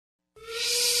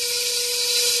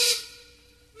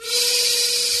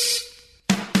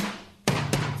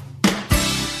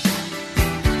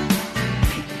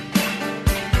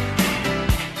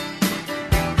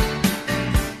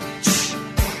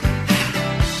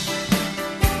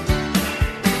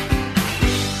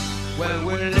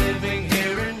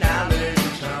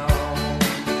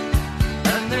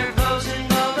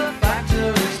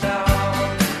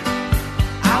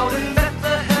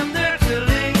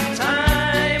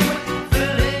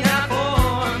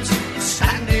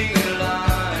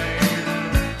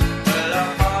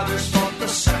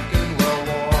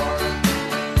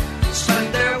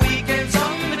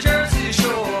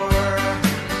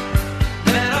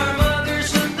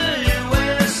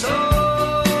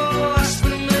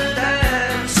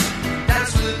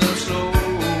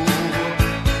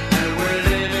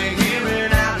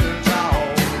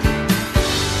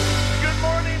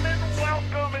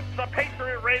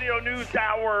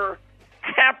December.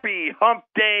 Happy Hump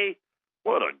Day.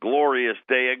 What a glorious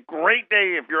day. A great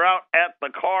day if you're out at the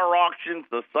car auctions.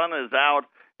 The sun is out.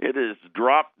 It is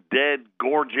drop dead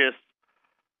gorgeous.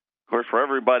 Of course, for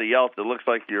everybody else, it looks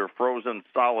like you're frozen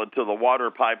solid to the water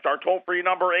pipes. Our toll-free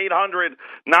number,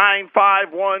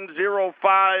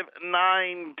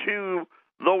 800-951-0592.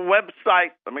 The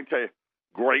website, let me tell you,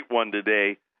 great one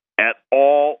today at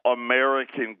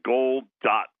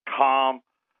allamericangold.com.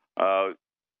 I'm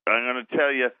going to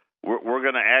tell you, we're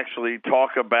going to actually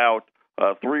talk about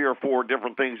 3 or 4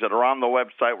 different things that are on the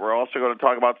website. We're also going to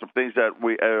talk about some things that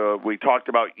we talked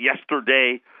about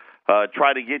yesterday.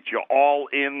 Try to get you all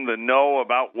in the know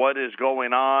about what is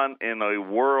going on in a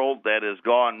world that has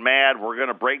gone mad. We're going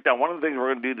to break down, one of the things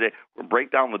we're going to do today, we'll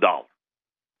break down the dollar.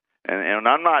 And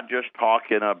I'm not just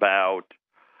talking about,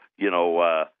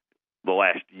 the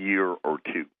last year or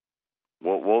two.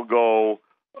 We'll go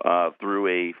through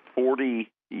a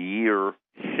 40-year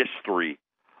history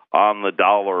on the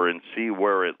dollar and see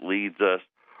where it leads us.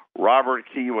 Robert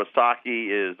Kiyosaki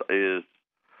is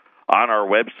on our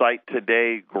website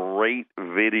today. Great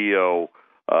video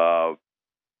of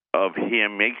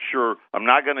him. Make sure, I'm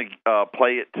not going to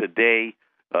play it today,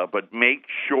 but make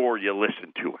sure you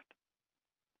listen to it.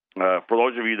 For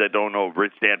those of you that don't know,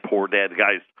 Rich Dad, Poor Dad, the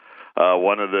guy's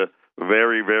one of the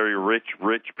very, very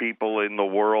rich people in the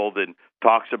world, and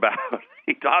talks about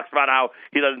how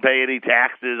he doesn't pay any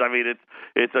taxes. I mean,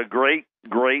 it's a great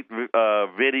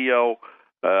video.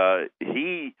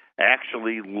 He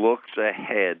actually looks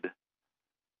ahead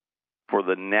for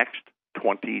the next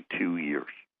 22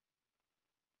 years.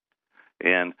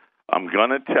 And I'm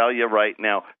going to tell you right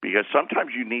now, because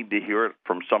sometimes you need to hear it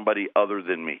from somebody other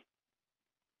than me.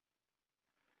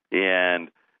 And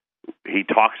he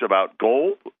talks about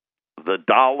gold, the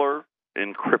dollar,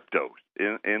 and cryptos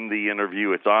in the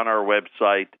interview. It's on our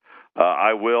website.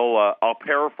 I'll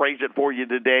paraphrase it for you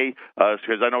today,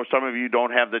 because I know some of you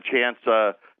don't have the chance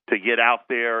to get out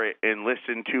there and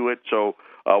listen to it. So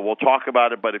we'll talk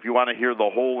about it. But if you want to hear the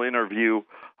whole interview,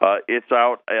 it's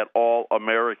out at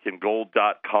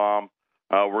allamericangold.com.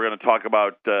 We're going to talk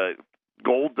about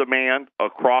gold demand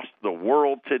across the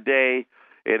world today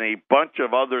and a bunch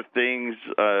of other things.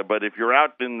 But if you're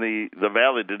out in the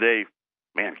valley today,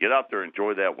 man, get out there and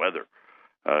enjoy that weather.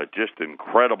 Just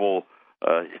incredible.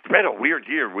 It's been a weird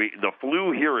year. The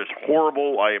flu here is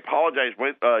horrible. I apologize.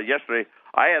 Yesterday,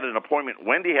 I had an appointment.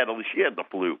 Wendy had the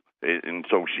flu, and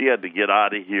so she had to get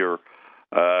out of here.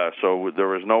 So there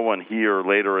was no one here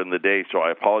later in the day, so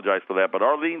I apologize for that. But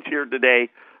Arlene's here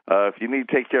today. If you need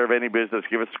to take care of any business,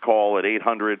 give us a call at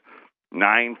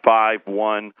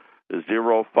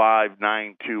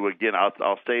 800-951-0592. Again,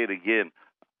 I'll say it again.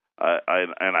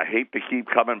 And I hate to keep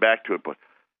coming back to it, but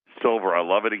silver, I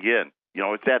love it again.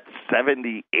 It's at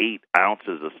 78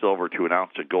 ounces of silver to an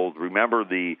ounce of gold. Remember,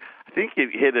 I think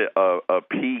it hit a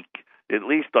peak, at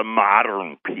least a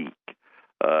modern peak,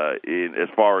 as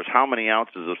far as how many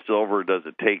ounces of silver does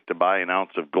it take to buy an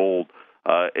ounce of gold.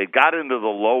 It got into the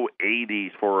low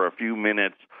 80s for a few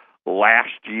minutes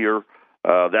last year.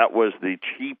 That was the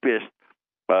cheapest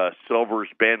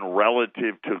silver's been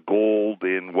relative to gold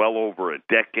in well over a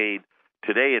decade.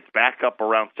 Today, it's back up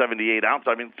around 78 ounces.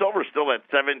 I mean, silver's still at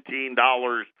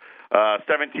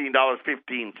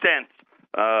 $17.15.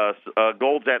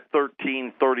 Gold's at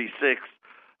 $13.36.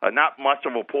 Not much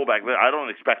of a pullback. I don't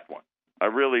expect one. I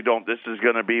really don't. This is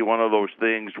going to be one of those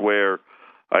things where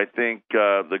I think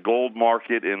the gold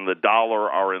market and the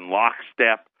dollar are in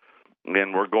lockstep,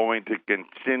 and we're going to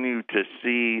continue to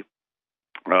see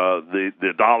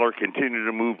the dollar continue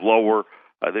to move lower.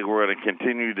 I think we're going to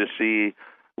continue to see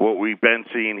what we've been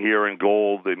seeing here in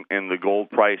gold, and the gold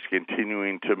price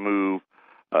continuing to move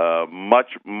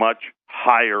much, much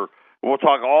higher. We'll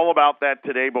talk all about that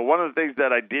today, but one of the things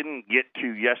that I didn't get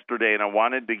to yesterday, and I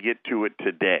wanted to get to it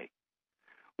today,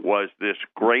 was this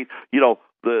great, the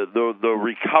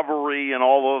recovery and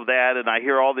all of that, and I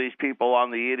hear all these people on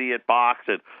the idiot box,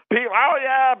 and people,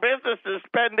 business is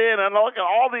spending, and look at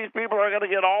all these people are going to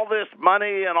get all this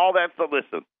money and all that. So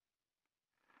listen,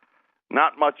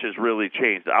 not much has really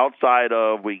changed outside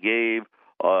of we gave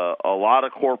a lot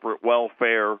of corporate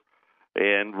welfare,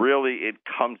 and really it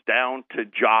comes down to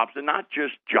jobs, and not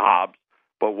just jobs,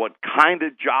 but what kind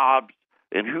of jobs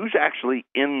and who's actually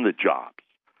in the jobs.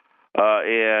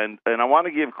 And I want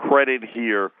to give credit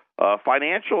here.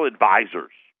 Financial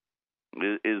Advisors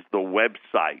is the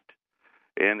website,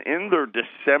 and in their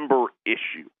December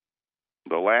issue,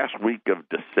 the last week of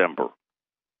December,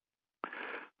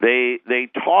 they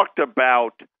talked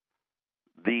about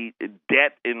the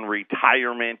debt in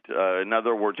retirement. In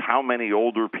other words, how many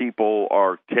older people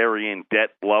are carrying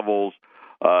debt levels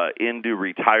into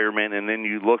retirement, and then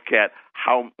you look at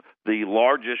how the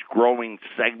largest growing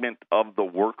segment of the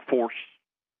workforce,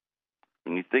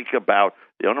 when you think about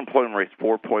the unemployment rate's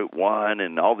 4.1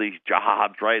 and all these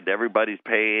jobs, right, everybody's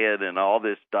paying and all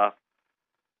this stuff,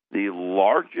 the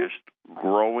largest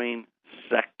growing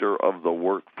sector of the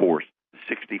workforce,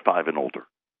 65 and older.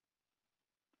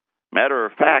 Matter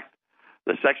of fact,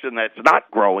 the section that's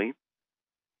not growing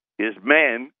is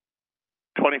men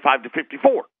 25 to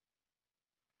 54.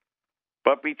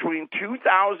 But between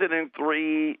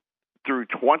 2003 through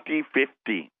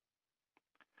 2015,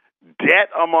 debt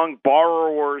among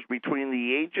borrowers between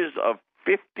the ages of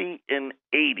 50 and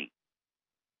 80.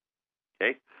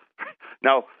 Okay?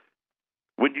 Now,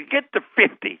 when you get to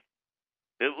 50,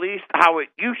 at least how it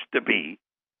used to be,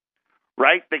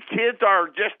 right, the kids are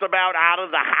just about out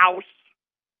of the house,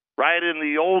 right, in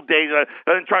the old days.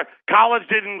 College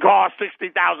didn't cost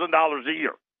 $60,000 a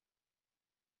year.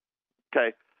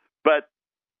 Okay? But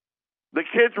the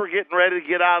kids were getting ready to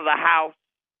get out of the house,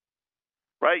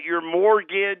 right? Your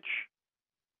mortgage,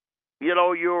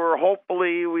 you're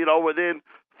hopefully, within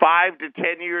 5 to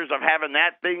 10 years of having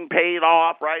that thing paid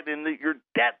off, right? And your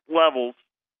debt levels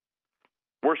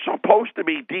were supposed to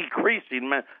be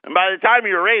decreasing. And by the time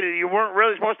you were 80, you weren't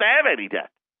really supposed to have any debt.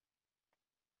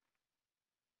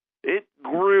 It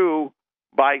grew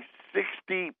by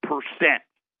 60%.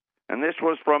 And this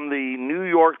was from the New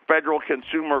York Federal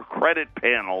Consumer Credit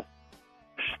Panel.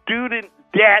 Student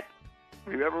debt,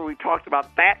 remember we talked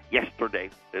about that yesterday.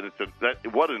 And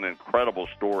what an incredible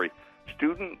story.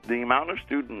 The amount of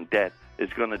student debt is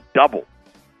going to double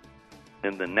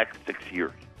in the next 6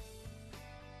 years.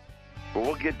 But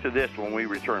we'll get to this when we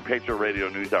return. Patriot Radio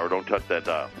News Hour. Don't touch that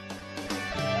dial.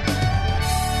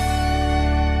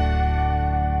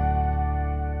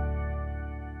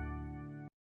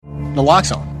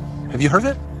 Naloxone. Have you heard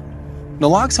of it?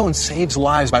 Naloxone saves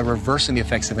lives by reversing the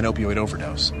effects of an opioid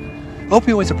overdose.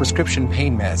 Opioids are prescription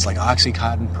pain meds like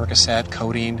Oxycontin, Percocet,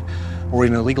 codeine, or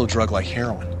an illegal drug like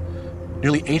heroin.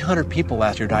 Nearly 800 people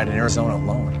last year died in Arizona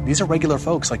alone. These are regular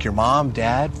folks like your mom,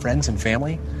 dad, friends, and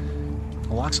family.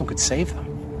 Naloxone could save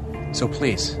them. So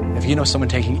please, if you know someone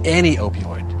taking any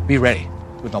opioid, be ready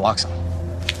with Naloxone.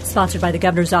 Sponsored by the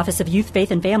Governor's Office of Youth, Faith,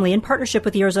 and Family in partnership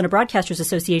with the Arizona Broadcasters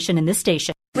Association and this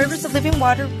station. Rivers of Living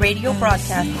Water radio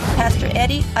broadcast. Pastor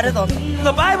Eddie Arredondo.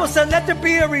 The Bible said, let there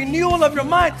be a renewal of your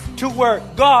mind to where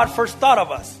God first thought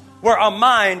of us, where our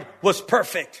mind was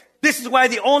perfect. This is why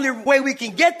the only way we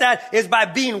can get that is by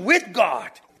being with God.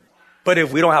 But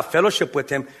if we don't have fellowship with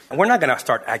Him, we're not going to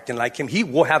start acting like Him. He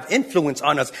will have influence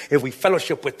on us if we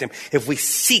fellowship with Him, if we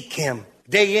seek Him.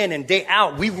 Day in and day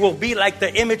out, we will be like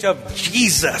the image of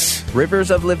Jesus. Rivers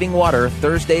of Living Water,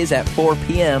 Thursdays at 4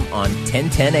 p.m. on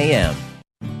 1010 a.m.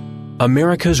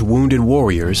 America's wounded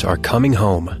warriors are coming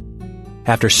home.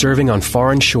 After serving on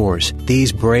foreign shores,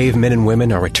 these brave men and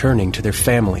women are returning to their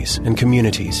families and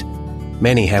communities.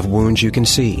 Many have wounds you can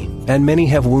see, and many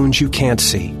have wounds you can't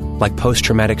see, like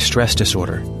post-traumatic stress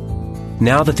disorder.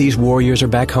 Now that these warriors are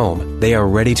back home, they are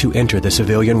ready to enter the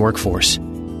civilian workforce.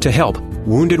 To help,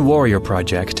 Wounded Warrior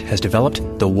Project has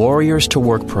developed the Warriors to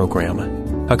Work program,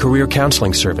 a career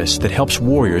counseling service that helps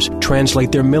warriors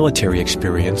translate their military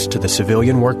experience to the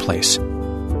civilian workplace.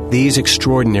 These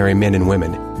extraordinary men and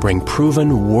women bring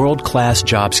proven world-class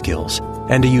job skills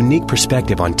and a unique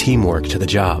perspective on teamwork to the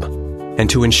job. And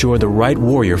to ensure the right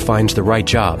warrior finds the right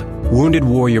job, Wounded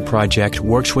Warrior Project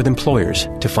works with employers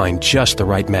to find just the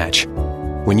right match.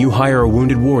 When you hire a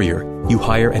wounded warrior, you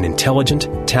hire an intelligent,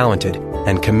 talented,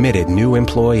 and committed new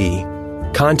employee.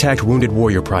 Contact Wounded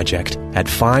Warrior Project at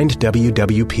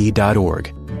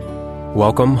findwwp.org.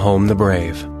 Welcome home the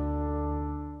brave.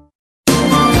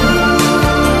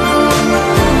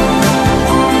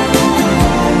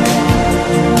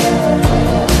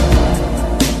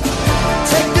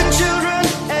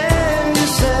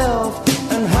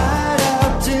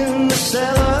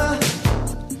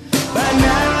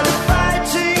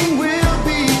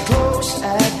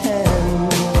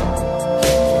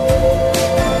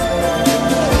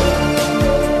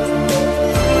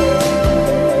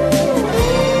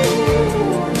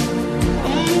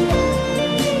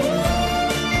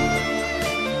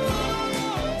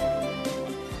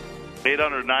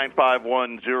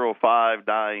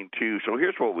 So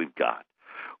here's what we've got.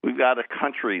 We've got a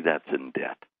country that's in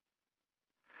debt.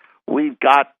 We've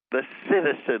got the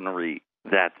citizenry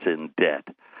that's in debt.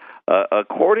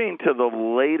 According to the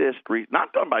latest,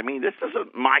 not done by me, this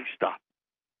isn't my stuff.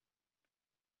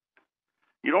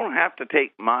 You don't have to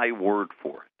take my word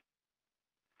for it.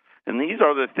 And these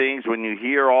are the things when you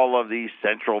hear all of these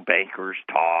central bankers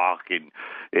talk, and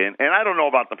I don't know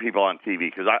about the people on TV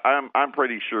because I'm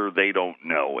pretty sure they don't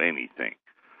know anything,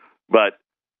 but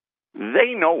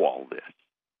they know all this.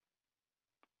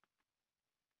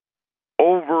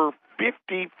 Over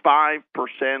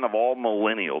 55% of all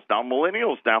millennials.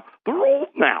 Now, they're old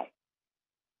now.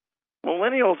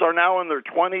 Millennials are now in their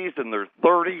 20s and their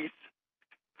 30s.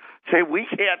 Say, we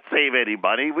can't save any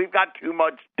money. We've got too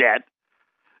much debt.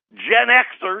 Gen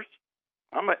Xers,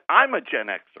 I'm a Gen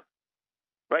Xer,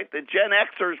 right? The Gen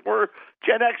Xers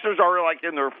are like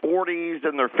in their 40s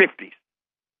and their 50s.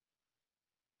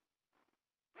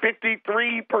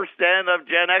 53% of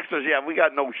Gen Xers, yeah, we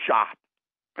got no shot.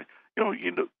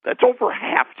 You know, that's over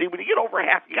half. See, when you get over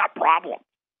half, you got problems.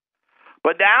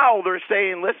 But now they're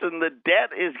saying, listen, the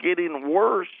debt is getting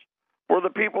worse for the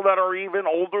people that are even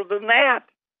older than that.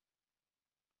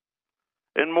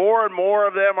 And more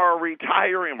of them are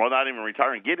retiring. Well, not even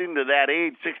retiring, getting to that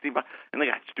age, 65, and they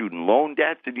got student loan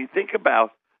debts. And you think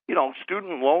about,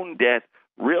 student loan debt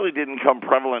really didn't come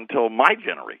prevalent until my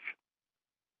generation.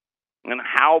 And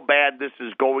how bad this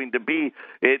is going to be.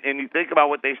 And you think about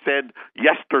what they said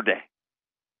yesterday.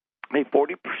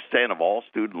 40% of all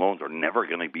student loans are never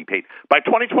going to be paid by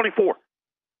 2024.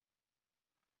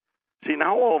 See,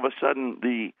 now all of a sudden,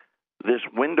 this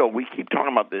window, we keep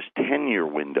talking about this 10-year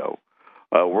window.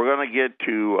 We're going to get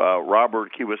to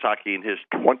Robert Kiyosaki and his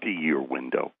 20-year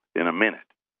window in a minute.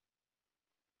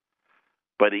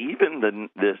 But even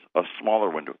a smaller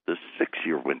window, the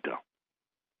 6-year window,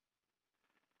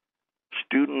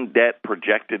 student debt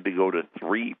projected to go to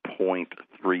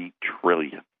 $3.3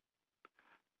 trillion.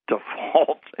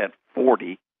 Defaults at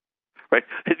 40. Right?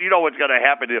 You know what's going to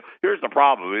happen. Here's the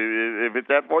problem. If it's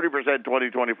at 40% in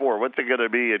 2024, what's it going to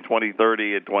be in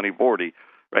 2030 and 2040?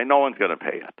 Right? No one's going to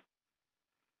pay it.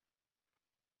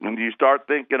 When you start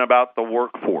thinking about the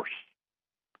workforce,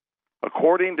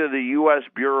 according to the U.S.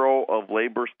 Bureau of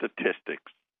Labor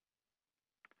Statistics,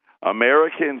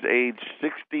 Americans aged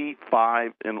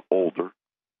 65 and older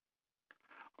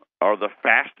are the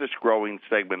fastest growing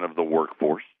segment of the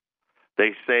workforce.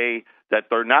 They say that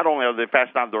they're not only are they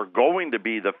fast now, they're going to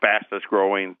be the fastest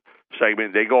growing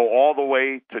segment. They go all the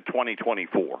way to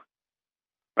 2024.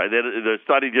 Right? The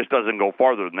study just doesn't go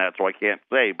farther than that, so I can't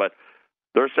say. But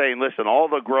they're saying, listen, all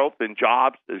the growth in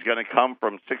jobs is going to come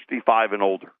from 65 and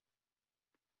older.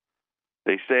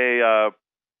 They say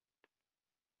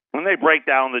when they break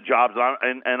down the jobs,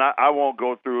 and I won't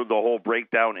go through the whole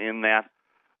breakdown in that,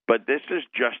 but this is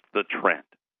just the trend.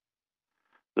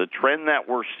 The trend that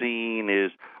we're seeing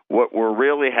is what we're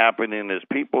really happening is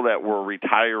people that were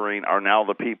retiring are now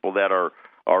the people that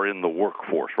are in the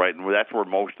workforce, right? And that's where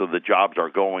most of the jobs are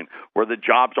going. Where the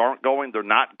jobs aren't going, they're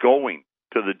not going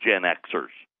to the Gen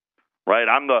Xers, right?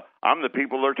 I'm the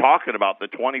people they're talking about, the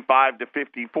 25 to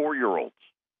 54-year-olds.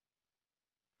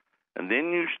 And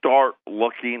then you start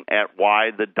looking at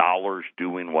why the dollar's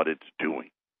doing what it's doing.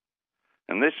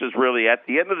 And this is really, at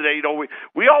the end of the day,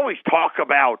 we always talk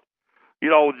about,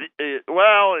 well,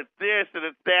 it's this and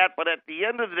it's that, but at the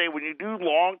end of the day, when you do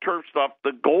long-term stuff,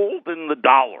 the gold and the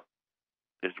dollar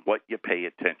is what you pay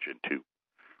attention to,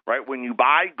 right? When you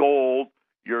buy gold,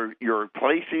 you're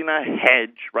placing a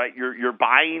hedge, right? You're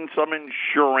buying some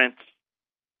insurance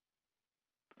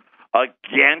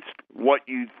against what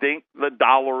you think the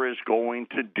dollar is going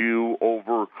to do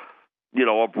over,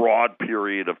 a broad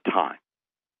period of time.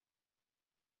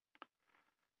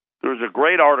 There's a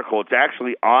great article. It's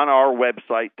actually on our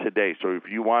website today. So if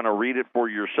you want to read it for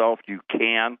yourself, you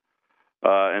can.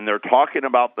 And they're talking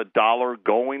about the dollar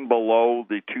going below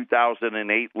the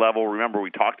 2008 level. Remember,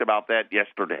 we talked about that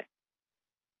yesterday.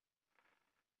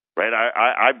 Right?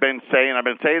 I've been saying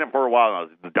it for a while now.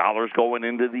 The dollar's going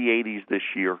into the 80s this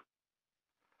year.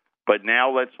 But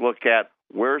now let's look at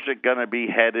where's it going to be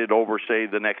headed over, say,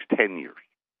 the next 10 years.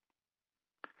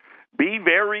 Be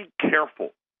very careful.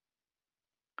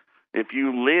 If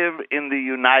you live in the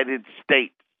United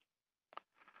States,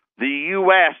 the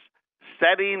U.S.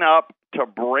 setting up to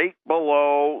break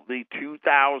below the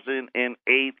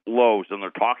 2008 lows, and they're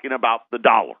talking about the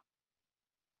dollar.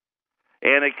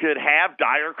 And it could have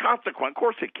dire consequences. Of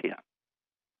course it can.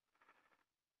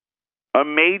 A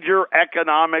major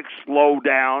economic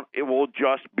slowdown, it will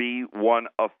just be one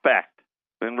effect.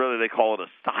 And really they call it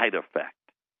a side effect.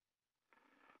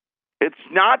 It's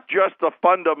not just the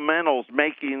fundamentals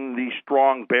making the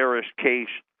strong bearish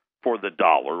case for the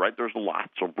dollar, right? There's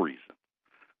lots of reasons.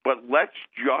 But let's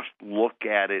just look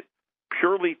at it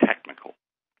purely technical.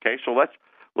 Okay, so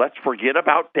let's forget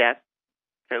about debt.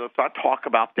 Okay, let's not talk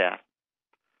about that.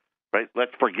 Right?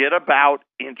 Let's forget about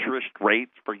interest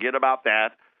rates. Forget about that.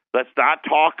 Let's not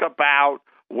talk about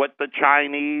what the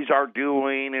Chinese are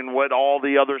doing and what all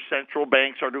the other central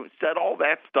banks are doing. Set all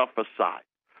that stuff aside.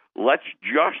 Let's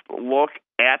just look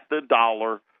at the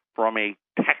dollar from a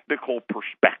technical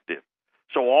perspective.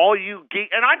 So all you geek,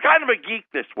 and I'm kind of a geek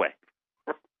this way.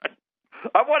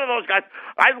 I'm one of those guys.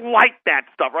 I like that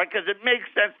stuff, right? Because it makes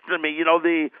sense to me. You know,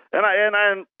 and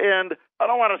I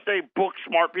don't want to say book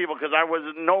smart people because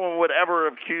no one would ever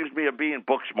accuse me of being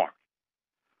book smart.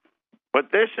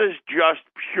 But this is just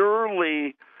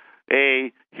purely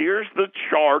here's the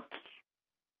charts,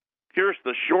 here's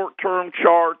the short-term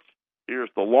charts, here's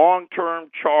the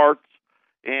long-term charts,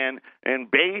 and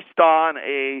based on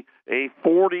a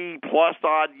 40-plus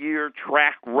odd year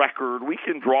track record, we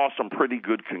can draw some pretty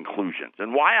good conclusions.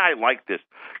 And why I like this,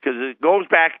 because it goes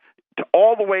back to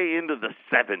all the way into the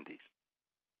 70s.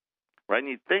 Right? And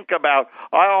you think about,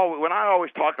 when I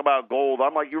always talk about gold,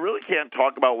 I'm like, you really can't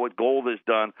talk about what gold has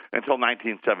done until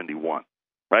 1971,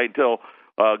 right? Until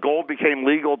gold became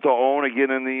legal to own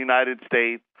again in the United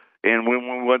States, and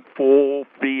when we went full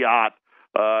fiat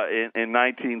in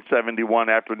 1971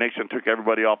 after Nixon took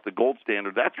everybody off the gold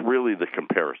standard. That's really the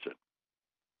comparison.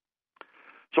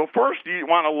 So first you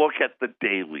want to look at the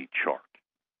daily chart.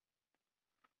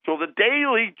 So the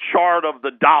daily chart of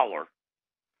the dollar,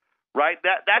 right,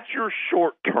 that's your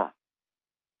short term.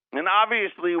 And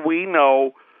obviously we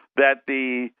know that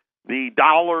the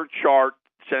dollar chart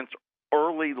since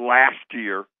early last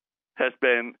year has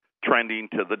been trending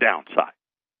to the downside.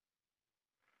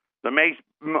 The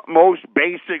most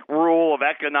basic rule of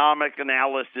economic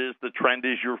analysis, the trend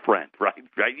is your friend, right?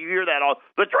 You hear that all.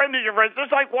 The trend is your friend.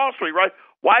 Just like Wall Street, right?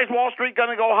 Why is Wall Street going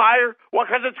to go higher? Well,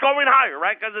 because it's going higher,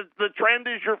 right? Because the trend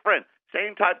is your friend.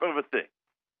 Same type of a thing.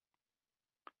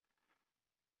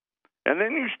 And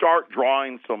then you start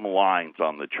drawing some lines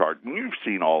on the chart. And you've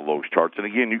seen all those charts. And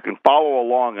again, you can follow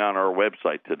along on our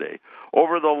website today.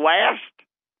 Over the last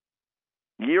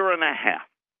year and a half,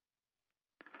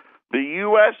 the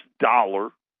U.S.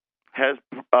 dollar has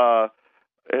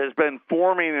been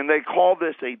forming, and they call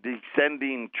this a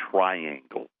descending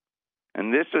triangle.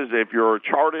 And this is, if you're a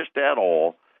chartist at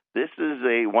all, this is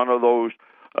one of those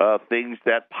things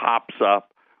that pops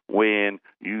up when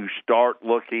you start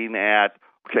looking at,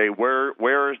 okay,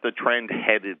 where is the trend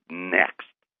headed next?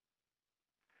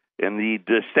 And the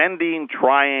descending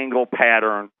triangle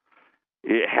pattern,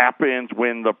 it happens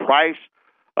when the price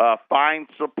finds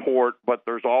support, but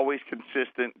there's always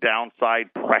consistent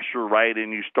downside pressure, right?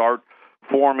 And you start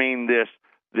forming this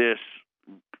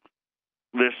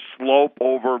slope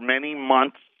over many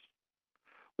months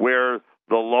where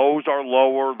the lows are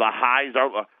lower, the highs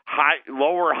are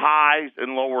lower highs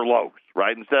and lower lows,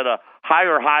 right? Instead of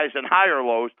higher highs and higher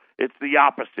lows, it's the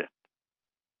opposite.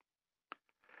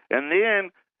 And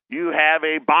then you have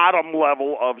a bottom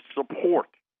level of support.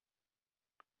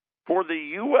 For the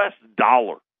U.S.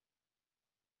 dollar,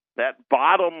 that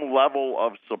bottom level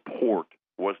of support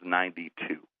was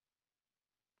 92.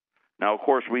 Now, of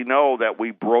course, we know that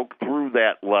we broke through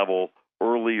that level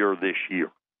earlier this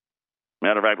year.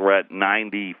 Matter of fact, we're at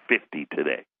 90.50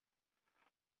 today.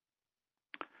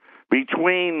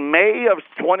 Between May of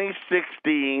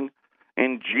 2016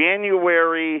 and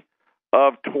January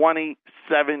of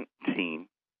 2017,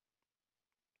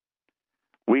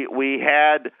 we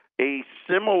had a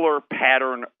similar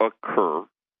pattern occur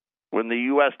when the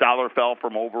U.S. dollar fell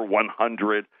from over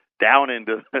 100 down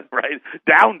to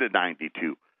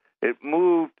 92. It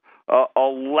moved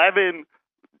 11,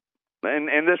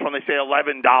 and this one they say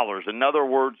 $11. In other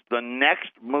words, the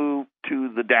next move to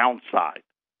the downside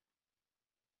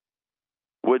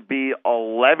would be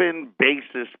 11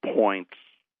 basis points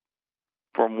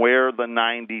from where the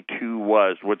 92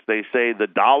 was, which they say the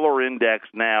dollar index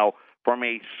now, from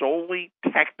a solely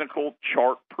technical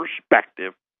chart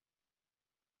perspective,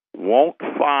 won't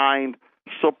find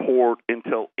support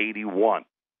until 81.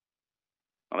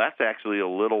 Now, that's actually a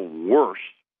little worse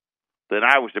than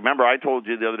I was. Remember, I told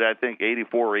you the other day, I think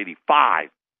 84 or 85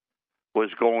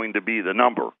 was going to be the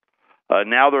number.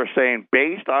 Now they're saying,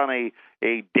 based on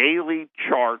a daily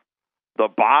chart, the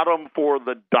bottom for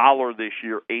the dollar this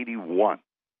year, 81.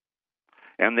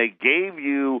 And they gave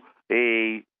you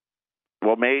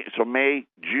May,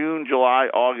 June, July,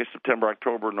 August, September,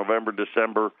 October, November,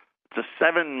 December. It's a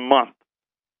 7-month.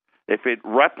 If it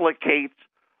replicates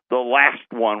the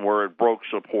last one where it broke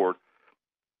support,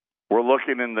 we're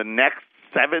looking in the next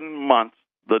 7 months,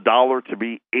 the dollar to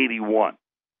be 81.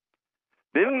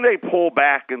 Then they pull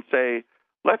back and say,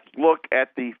 let's look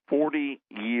at the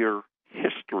 40-year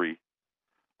history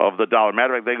of the dollar.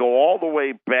 Matter of fact, they go all the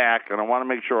way back, and I want to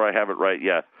make sure I have it right.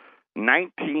 Yeah,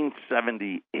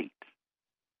 1978.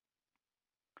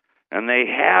 And they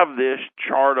have this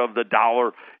chart of the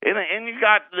dollar, and you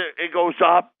got it goes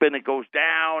up and it goes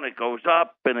down, it goes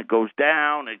up and it goes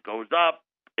down, it goes up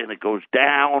and it goes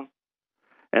down.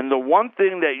 And the one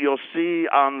thing that you'll see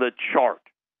on the chart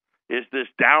is this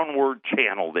downward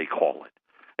channel, they call it.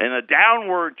 And a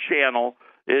downward channel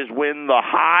is when the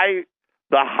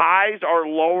highs are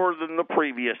lower than the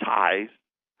previous highs,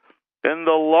 and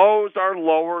the lows are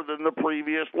lower than the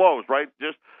previous lows, right?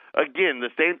 Just, again,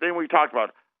 the same thing we talked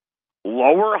about.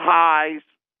 Lower highs,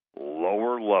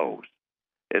 lower lows.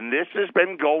 And this has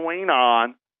been going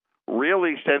on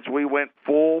really since we went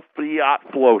full fiat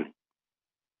floating,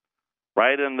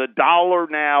 right? And the dollar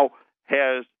now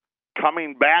has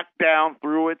coming back down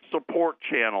through its support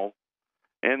channel.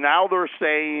 And now they're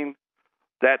saying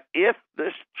that if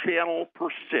this channel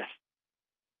persists,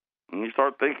 and you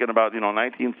start thinking about,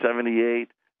 1978,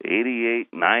 88,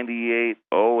 98,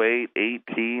 08,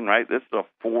 18, right? This is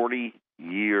a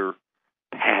 40-year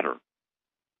pattern.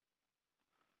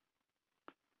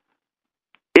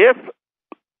 If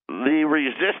the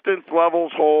resistance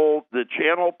levels hold, the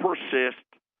channel persists,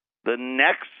 the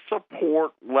next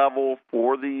support level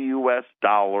for the U.S.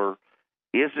 dollar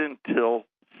isn't till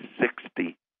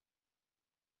 60.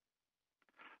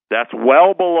 That's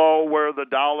well below where the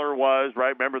dollar was,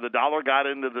 right? Remember, the dollar got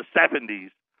into the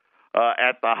 70s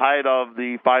at the height of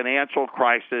the financial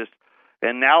crisis,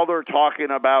 and now they're talking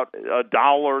about a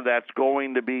dollar that's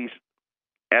going to be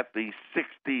at the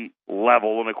 60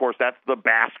 level. And, of course, that's the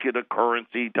basket of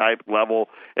currency type level.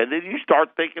 And then you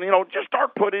start thinking, just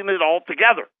start putting it all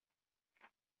together.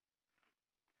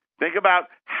 Think about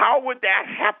how would that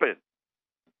happen?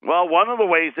 Well, one of the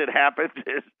ways it happens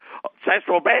is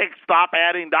central banks stop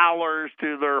adding dollars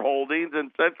to their holdings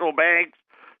and central banks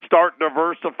start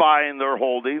diversifying their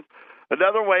holdings.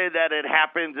 Another way that it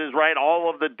happens is, right, all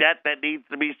of the debt that needs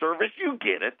to be serviced, you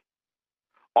get it.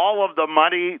 All of the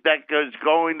money that is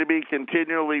going to be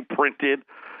continually printed.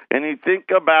 And you think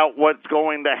about what's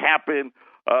going to happen.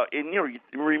 And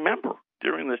remember,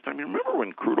 during this time, remember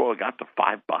when crude oil got to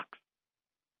 $5?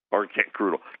 Or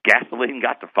crude oil, gasoline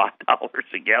got to $5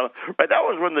 a gallon. Right, that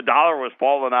was when the dollar was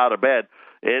falling out of bed.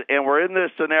 And we're in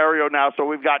this scenario now, so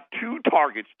we've got two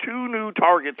new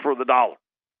targets for the dollar.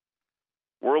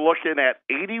 We're looking at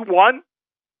 81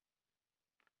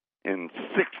 and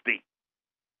 60.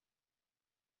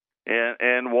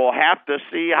 And we'll have to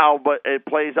see how it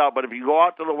plays out. But if you go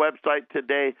out to the website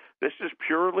today, this is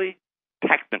purely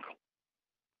technical.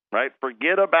 Right?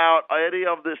 Forget about any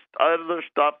of this other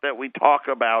stuff that we talk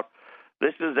about.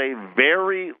 This is a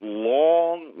very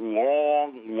long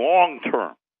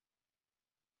term,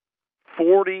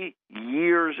 40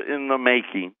 years in the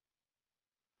making,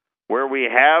 where we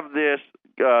have this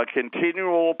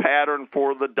continual pattern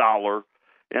for the dollar.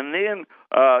 And then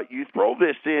you throw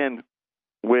this in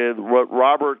with what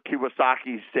Robert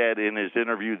Kiyosaki said in his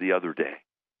interview the other day.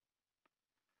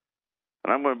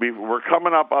 And we're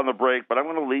coming up on the break, but I'm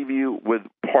going to leave you with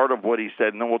part of what he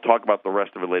said, and then we'll talk about the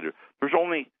rest of it later. There's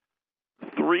only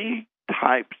 3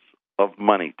 types of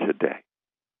money today.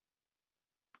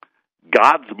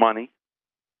 God's money,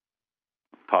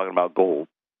 talking about gold.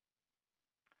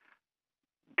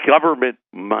 Government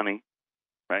money,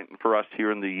 right? And for us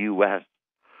here in the U.S.,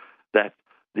 that's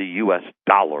the U.S.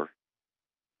 dollar.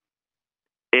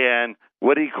 And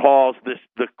what he calls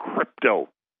the crypto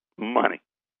money.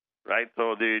 Right,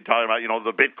 so they're talking about,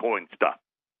 the Bitcoin stuff.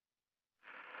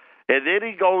 And then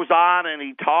he goes on and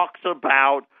he talks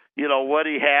about, what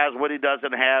he has, what he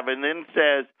doesn't have, and then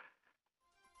says,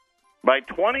 by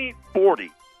 2040,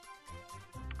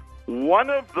 one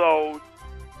of those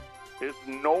is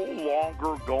no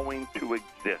longer going to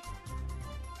exist.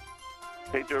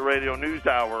 Patriot Radio News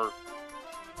Hour,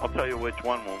 I'll tell you which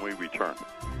one when we return.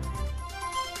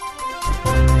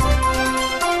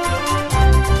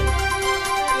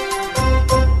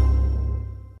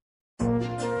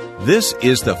 This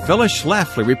is the Phyllis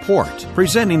Schlafly Report,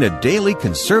 presenting a daily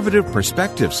conservative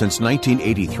perspective since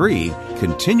 1983,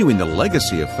 continuing the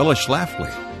legacy of Phyllis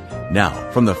Schlafly.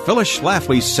 Now, from the Phyllis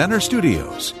Schlafly Center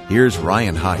Studios, here's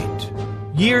Ryan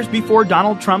Haidt. Years before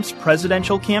Donald Trump's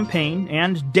presidential campaign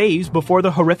and days before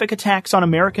the horrific attacks on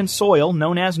American soil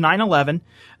known as 9/11,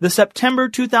 the September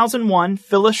 2001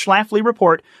 Phyllis Schlafly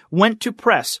Report went to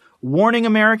press, warning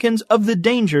Americans of the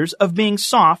dangers of being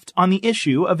soft on the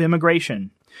issue of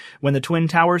immigration. When the Twin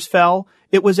Towers fell,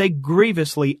 it was a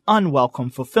grievously unwelcome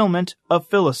fulfillment of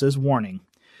Phyllis's warning.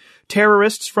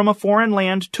 Terrorists from a foreign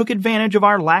land took advantage of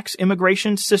our lax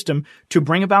immigration system to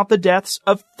bring about the deaths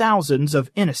of thousands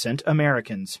of innocent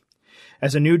Americans.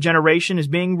 As a new generation is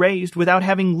being raised without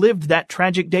having lived that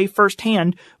tragic day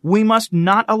firsthand, we must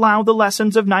not allow the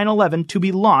lessons of 9/11 to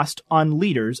be lost on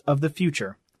leaders of the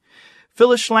future.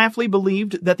 Phyllis Schlafly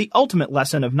believed that the ultimate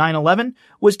lesson of 9/11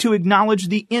 was to acknowledge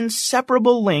the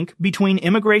inseparable link between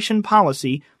immigration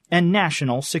policy and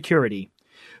national security.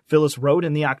 Phyllis wrote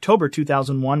in the October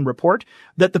 2001 report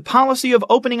that the policy of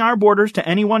opening our borders to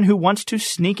anyone who wants to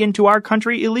sneak into our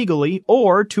country illegally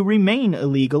or to remain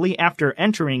illegally after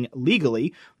entering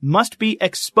legally must be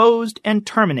exposed and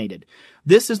terminated.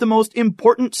 This is the most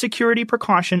important security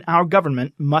precaution our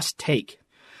government must take.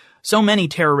 So many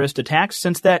terrorist attacks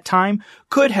since that time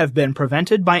could have been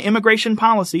prevented by immigration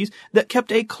policies that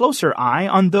kept a closer eye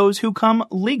on those who come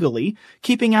legally,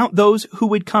 keeping out those who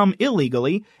would come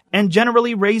illegally, and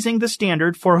generally raising the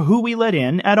standard for who we let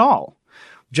in at all.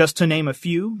 Just to name a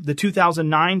few, the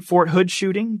 2009 Fort Hood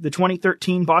shooting, the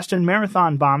 2013 Boston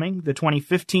Marathon bombing, the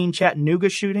 2015 Chattanooga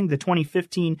shooting, the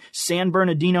 2015 San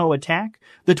Bernardino attack,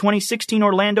 the 2016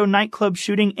 Orlando nightclub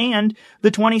shooting, and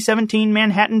the 2017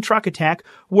 Manhattan truck attack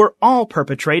were all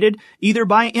perpetrated either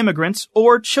by immigrants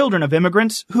or children of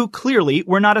immigrants who clearly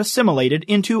were not assimilated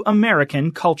into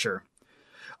American culture.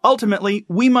 Ultimately,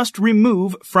 we must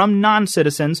remove from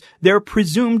non-citizens their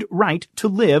presumed right to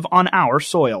live on our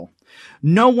soil.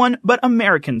 No one but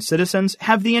American citizens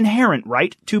have the inherent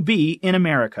right to be in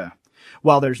America.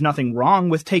 While there's nothing wrong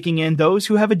with taking in those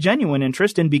who have a genuine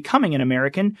interest in becoming an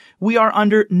American, we are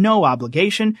under no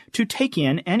obligation to take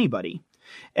in anybody.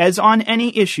 As on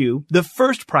any issue, the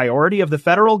first priority of the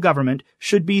federal government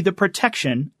should be the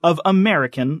protection of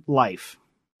American life.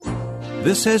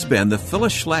 This has been the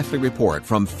Phyllis Schlafly Report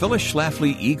from Phyllis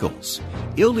Schlafly Eagles.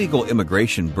 Illegal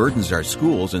immigration burdens our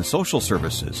schools and social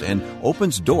services and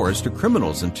opens doors to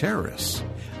criminals and terrorists.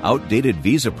 Outdated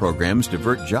visa programs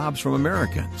divert jobs from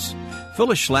Americans.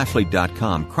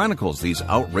 PhyllisSchlafly.com chronicles these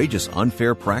outrageous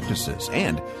unfair practices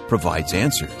and provides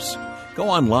answers. Go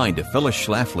online to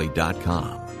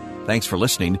PhyllisSchlafly.com. Thanks for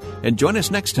listening, and join us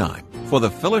next time for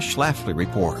the Phyllis Schlafly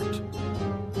Report.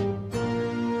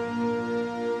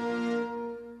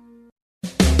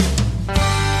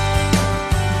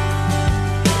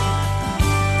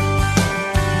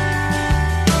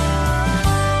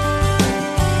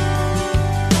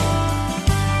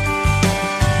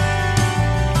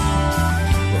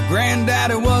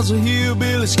 Granddaddy was a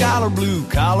hillbilly scholar, blue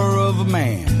collar of a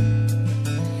man.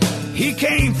 He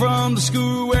came from the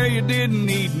school where you didn't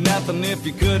need nothing if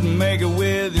you couldn't make it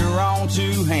with your own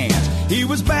two hands. He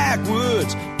was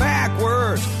backwards,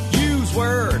 use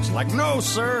words like no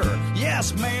sir,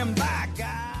 yes ma'am, by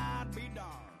God be darned.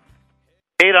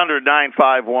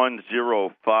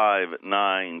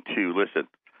 800-951-0592. Listen,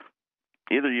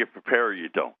 either you prepare or you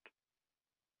don't.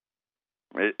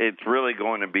 It's really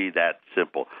going to be that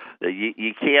simple.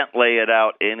 You can't lay it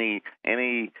out any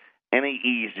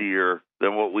easier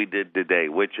than what we did today,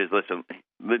 which is, listen,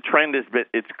 the trend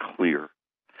it's clear.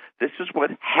 This is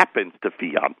what happens to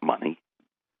fiat money,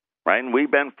 right? And we've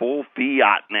been full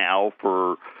fiat now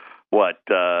for,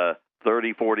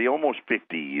 30, 40, almost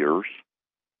 50 years,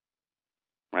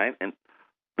 right? And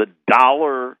the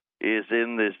dollar is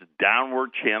in this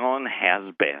downward channel and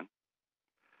has been,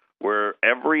 where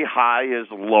every high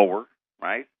is lower,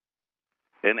 right?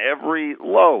 And every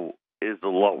low is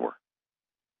lower.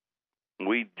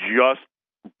 We just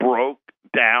broke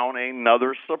down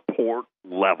another support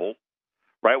level,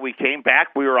 right? We came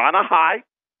back. We were on a high,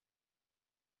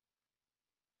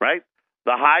 right?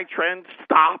 The high trend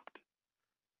stopped.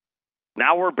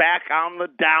 Now we're back on the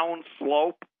down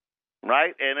slope,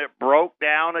 right? And it broke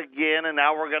down again, and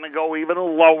now we're going to go even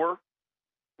lower.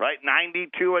 Right,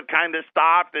 92, it kind of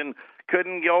stopped and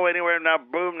couldn't go anywhere. Now,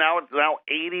 boom, now it's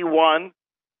 81.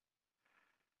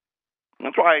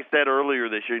 That's why I said earlier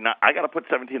this year, I got to put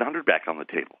 1,700 back on the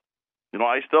table. You know,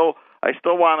 I still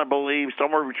want to believe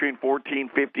somewhere between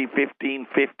 $1,450,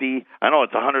 $1,550. I know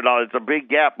it's $100. It's a big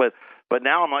gap, but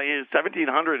now I'm like,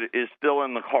 1,700 is still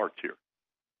in the cards here.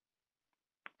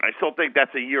 I still think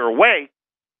that's a year away,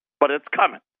 but it's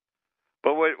coming.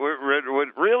 But what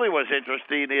really was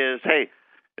interesting is, hey,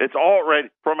 it's already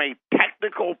from a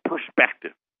technical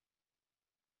perspective.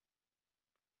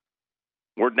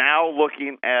 We're now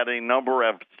looking at a number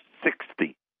of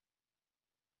 60.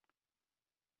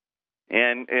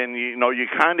 And you know, you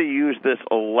kind of use this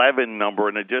 11 number,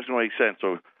 and it just makes sense.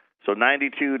 So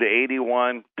 92 to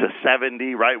 81 to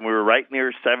 70, right? We were right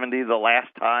near 70 the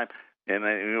last time, and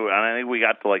I think we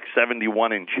got to like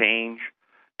 71 and change.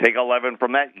 Take 11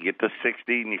 from that, you get to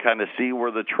 60, and you kind of see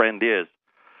where the trend is.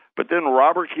 But then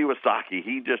Robert Kiyosaki,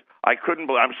 I couldn't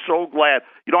believe, I'm so glad.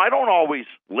 You know, I don't always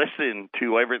listen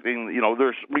to everything. You know,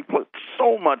 we put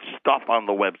so much stuff on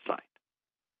the website.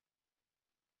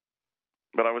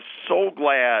 But I was so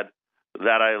glad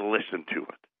that I listened to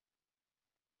it.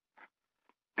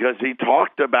 Because he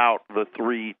talked about the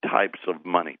three types of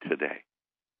money today,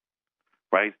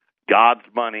 right? God's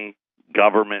money,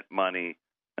 government money,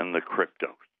 and the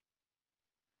cryptos.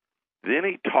 Then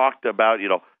he talked about,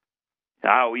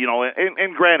 how,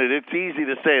 and granted, it's easy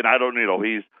to say, and I don't,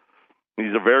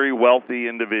 he's a very wealthy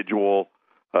individual,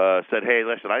 said, hey,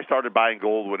 listen, I started buying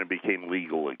gold when it became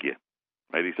legal again.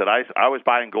 Right? He said, I was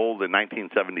buying gold in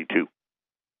 1972.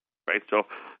 Right? So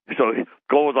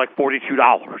gold was like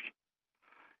 $42.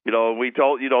 We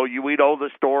told, we know the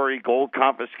story, gold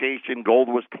confiscation, gold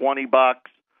was $20.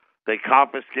 They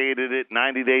confiscated it.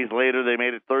 90 days later, they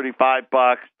made it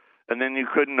 $35. And then you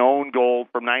couldn't own gold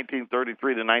from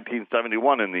 1933 to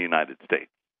 1971 in the United States.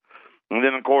 And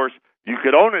then, of course, you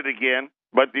could own it again,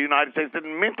 but the United States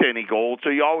didn't mint any gold, so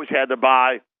you always had to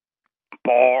buy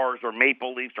bars or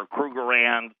Maple Leafs or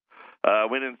Krugerrands.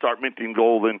 We didn't start minting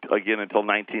gold again until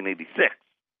 1986.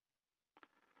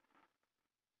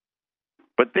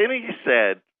 But then he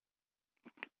said,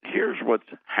 here's what's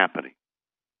happening.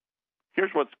 Here's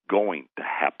what's going to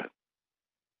happen.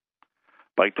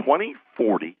 By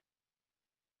 2040,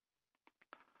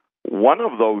 one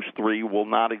of those three will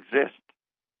not exist.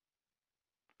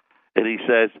 And he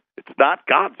says, it's not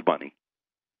God's money.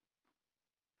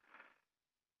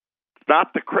 It's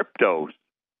not the cryptos,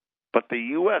 but the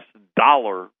U.S.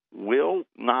 dollar will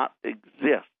not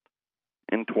exist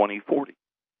in 2040.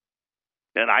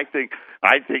 And I think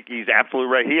he's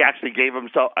absolutely right. He actually gave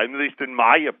himself, at least in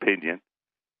my opinion,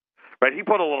 right? He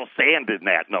put a little sand in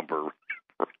that number.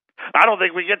 I don't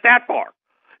think we get that far.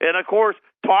 And, of course,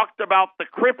 talked about the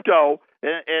crypto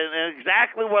and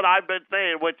exactly what I've been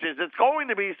saying, which is it's going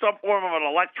to be some form of an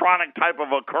electronic type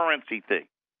of a currency thing.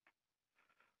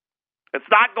 It's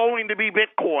not going to be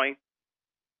Bitcoin.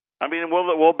 I mean,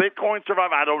 will Bitcoin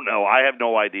survive? I don't know. I have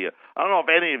no idea. I don't know if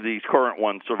any of these current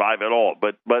ones survive at all.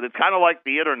 But it's kind of like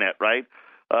the Internet, right?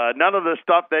 None of the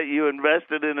stuff that you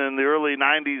invested in the early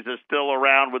 90s is still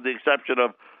around with the exception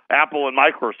of Apple and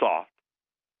Microsoft.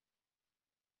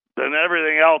 And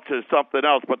everything else is something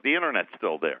else, but the Internet's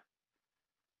still there.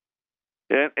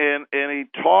 And he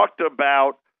talked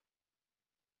about,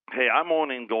 hey, I'm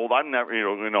owning gold. I'm never,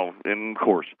 and of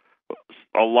course,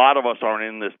 a lot of us aren't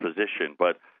in this position,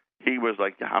 but he was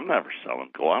like, I'm never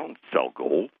selling gold. I don't sell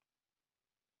gold.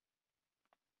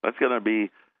 That's going to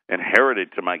be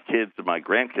inherited to my kids and my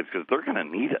grandkids because they're going to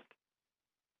need it.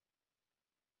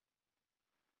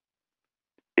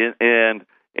 And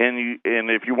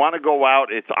if you want to go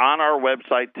out, it's on our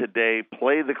website today.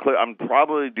 Play the clip. I'm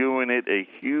probably doing it a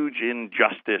huge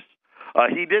injustice.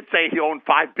 He did say he owned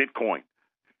 5 Bitcoin.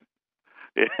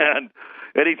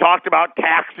 And he talked about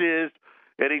taxes,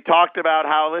 and he talked about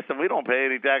how, listen, we don't pay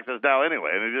any taxes now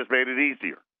anyway, and it just made it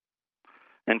easier.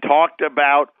 And talked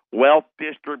about wealth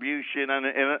distribution,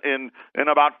 and in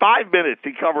about 5 minutes,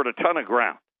 he covered a ton of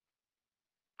ground.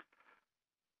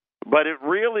 But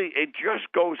it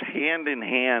just goes hand in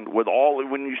hand with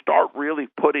when you start really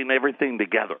putting everything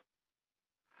together.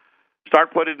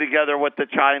 Start putting together what the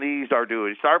Chinese are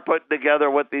doing. Start putting together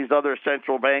what these other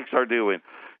central banks are doing.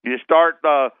 You start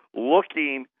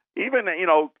looking even,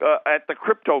 at the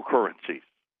cryptocurrencies,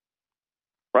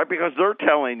 right? Because they're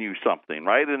telling you something,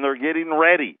 right? And they're getting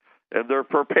ready, and they're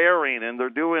preparing, and they're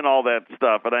doing all that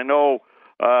stuff. And I know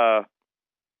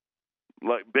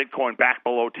like Bitcoin back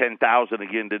below 10,000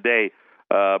 again today,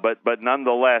 but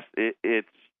nonetheless, it's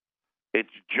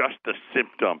just a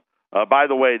symptom. By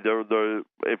the way,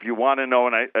 if you want to know,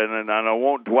 and I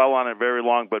won't dwell on it very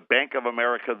long, but Bank of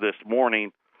America this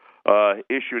morning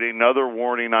issued another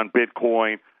warning on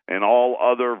Bitcoin and all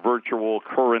other virtual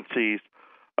currencies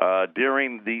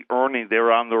during the earnings. They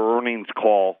were on their earnings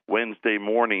call Wednesday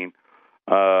morning.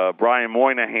 Brian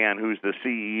Moynihan, who's the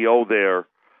CEO there,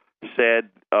 said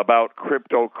about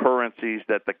cryptocurrencies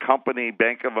that the company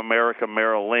Bank of America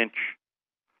Merrill Lynch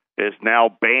is now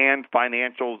banned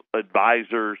financial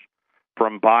advisors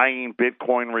from buying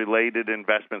Bitcoin-related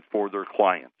investments for their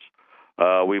clients.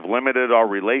 We've limited our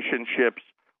relationships.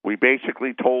 We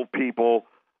basically told people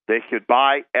they could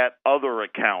buy at other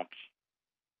accounts.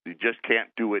 You just can't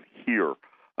do it here.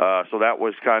 So that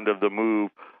was kind of the move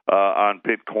on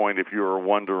Bitcoin, if you were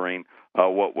wondering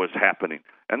what was happening.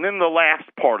 And then the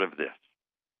last part of this.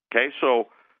 Okay, so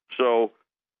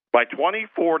by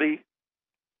 2040,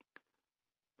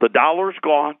 the dollar's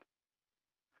gone.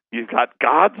 You've got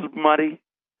God's money,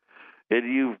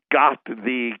 and you've got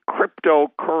the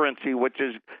cryptocurrency, which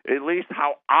is at least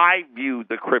how I view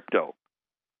the crypto.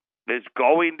 It's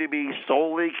going to be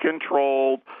solely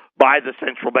controlled by the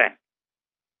central bank.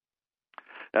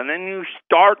 And then you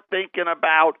start thinking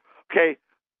about, okay,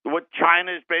 what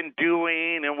China's been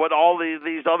doing and what all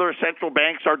these other central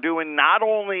banks are doing, not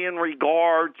only in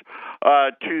regards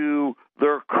to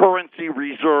their currency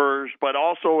reserves, but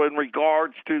also in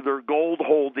regards to their gold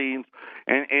holdings.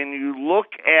 And you look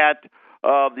at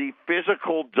the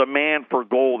physical demand for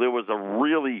gold, it was a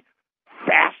really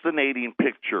fascinating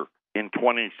picture in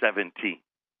 2017.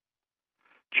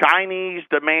 Chinese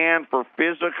demand for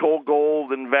physical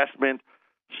gold investment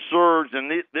surged,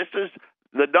 and this is,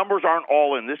 the numbers aren't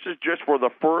all in. This is just for the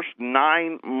first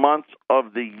 9 months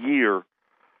of the year.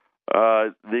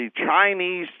 The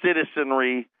Chinese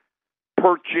citizenry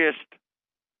purchased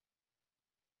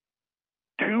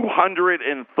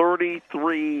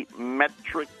 233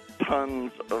 metric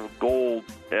tons of gold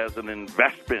as an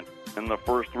investment in the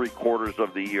first 3 quarters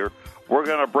of the year. We're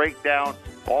going to break down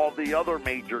all the other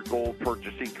major gold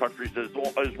purchasing countries as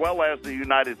well as the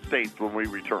United States when we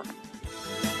return.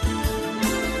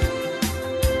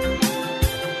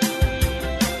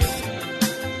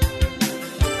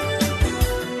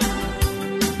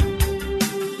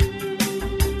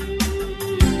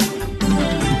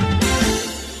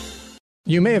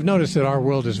 You may have noticed that our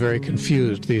world is very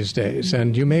confused these days,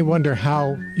 and you may wonder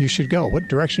how you should go, what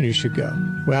direction you should go.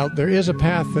 Well, there is a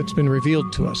path that's been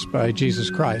revealed to us by Jesus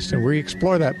Christ, and we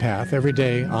explore that path every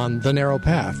day on The Narrow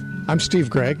Path. I'm Steve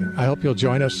Gregg. I hope you'll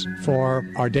join us for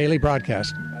our daily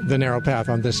broadcast, The Narrow Path,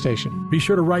 on this station. Be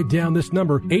sure to write down this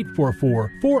number,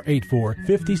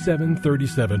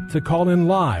 844-484-5737, to call in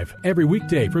live every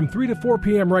weekday from 3 to 4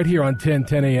 p.m. right here on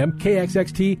 1010 a.m.,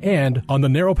 KXXT, and on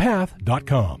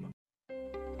thenarrowpath.com.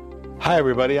 Hi,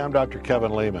 everybody. I'm Dr.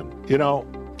 Kevin Lehman. You know,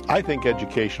 I think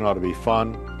education ought to be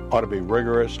fun, ought to be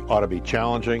rigorous, ought to be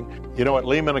challenging. You know, at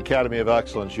Lehman Academy of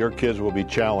Excellence, your kids will be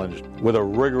challenged with a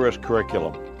rigorous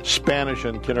curriculum. Spanish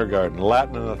in kindergarten,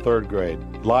 Latin in the 3rd grade,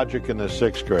 logic in the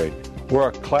 6th grade. We're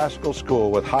a classical school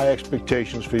with high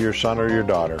expectations for your son or your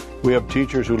daughter. We have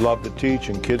teachers who love to teach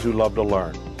and kids who love to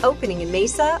learn. Opening in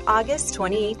Mesa, August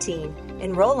 2018.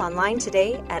 Enroll online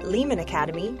today at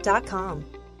lehmanacademy.com.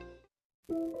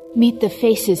 Meet the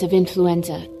faces of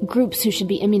influenza, groups who should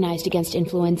be immunized against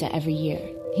influenza every year.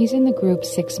 He's in the group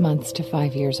 6 months to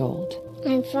 5 years old.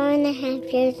 I'm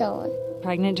 4.5 years old.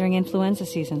 Pregnant during influenza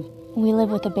season. We live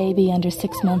with a baby under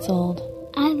 6 months old.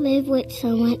 I live with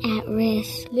someone at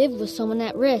risk. Live with someone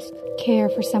at risk. Care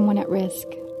for someone at risk.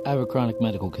 I have a chronic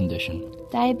medical condition.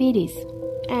 Diabetes.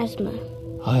 Asthma.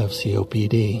 I have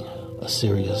COPD, a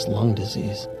serious lung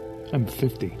disease. I'm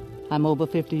 50. I'm over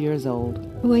 50 years old.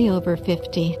 Way over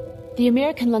 50. The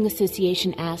American Lung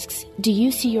Association asks, do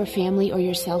you see your family or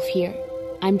yourself here?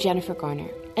 I'm Jennifer Garner.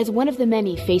 As one of the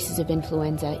many faces of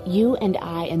influenza, you and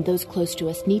I and those close to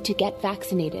us need to get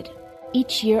vaccinated.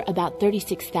 Each year, about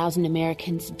 36,000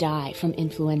 Americans die from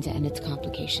influenza and its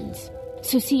complications.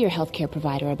 So see your healthcare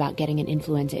provider about getting an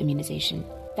influenza immunization.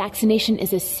 Vaccination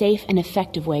is a safe and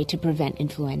effective way to prevent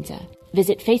influenza.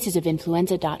 Visit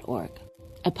facesofinfluenza.org.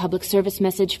 A public service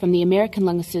message from the American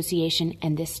Lung Association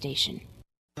and this station.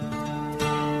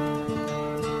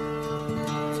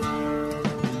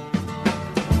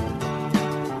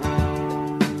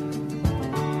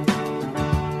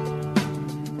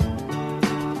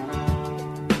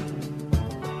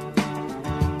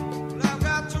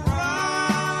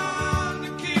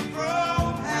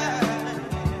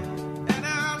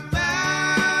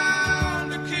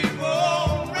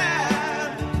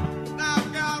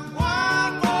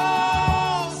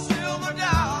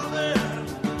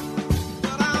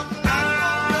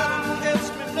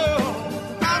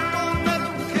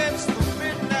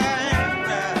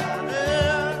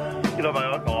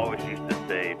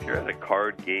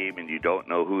 Game and you don't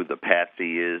know who the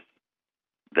patsy is,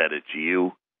 that it's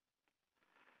you.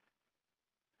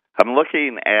 I'm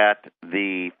looking at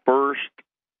the first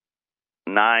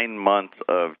 9 months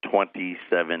of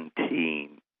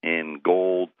 2017 in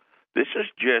gold. This is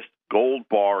just gold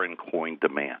bar and coin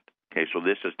demand. Okay, so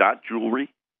this is not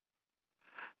jewelry.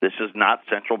 This is not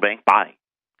central bank buying.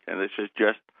 And this is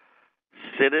just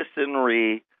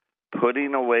citizenry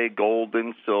putting away gold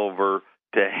and silver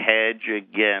to hedge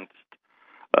against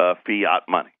fiat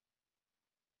money.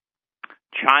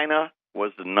 China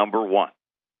was the number one.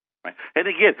 Right? And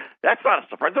again, that's not a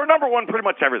surprise. They're number one pretty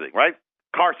much everything, right?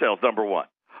 Car sales, number one.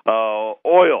 Oil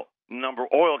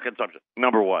consumption,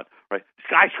 number one. Right?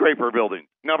 Skyscraper building,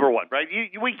 number one. Right?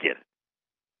 We get it.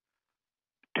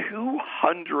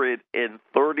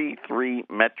 233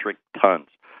 metric tons.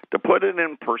 To put it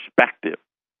in perspective,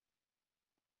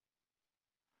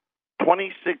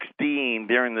 2016,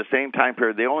 during the same time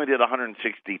period, they only did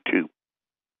 162.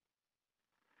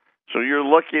 So you're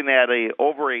looking at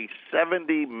over a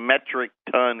 70 metric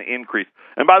ton increase.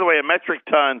 And by the way, a metric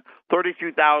ton,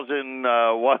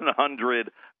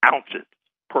 32,100 ounces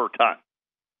per ton.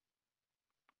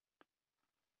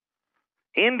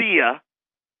 India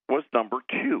was number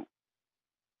 2.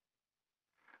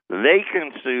 They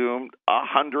consumed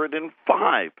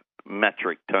 105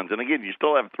 metric tons. And again, you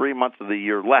still have 3 months of the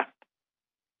year left.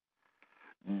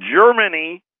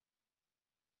 Germany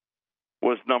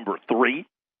was number 3,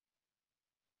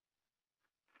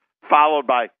 followed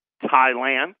by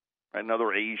Thailand,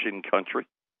 another Asian country,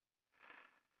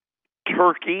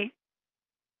 Turkey,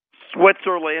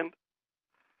 Switzerland,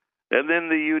 and then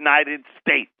the United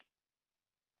States.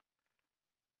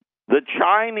 The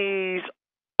Chinese,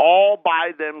 all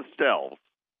by themselves,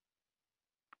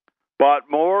 bought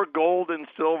more gold and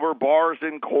silver bars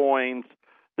and coins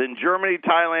than Germany,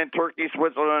 Thailand, Turkey,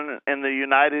 Switzerland, and the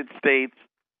United States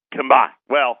combined.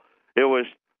 Well, it was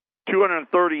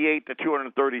 238 to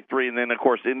 233, and then, of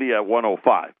course, India at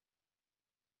 105.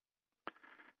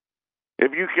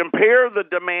 If you compare the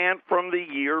demand from the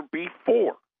year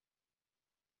before,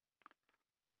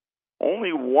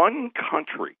 only one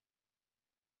country,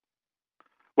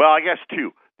 well, I guess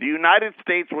 2. The United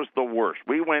States was the worst.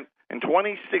 We went, in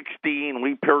 2016,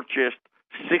 we purchased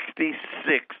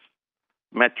 66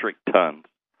 metric tons,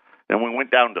 and we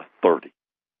went down to 30.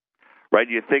 Right?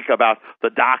 You think about the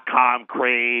dot-com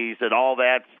craze and all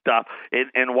that stuff,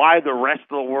 and why the rest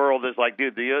of the world is like,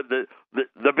 dude,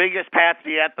 the biggest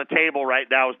patsy at the table right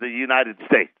now is the United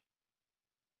States.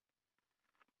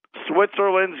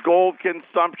 Switzerland's gold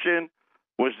consumption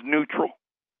was neutral.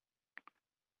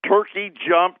 Turkey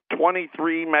jumped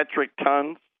 23 metric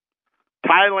tons.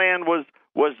 Thailand was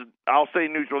I'll say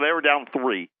neutral. They were down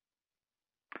 3.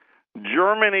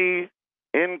 Germany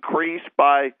increased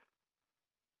by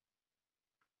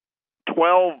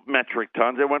 12 metric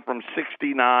tons. It went from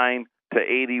 69 to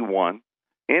 81.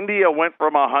 India went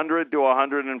from 100 to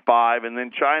 105, and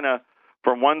then China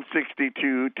from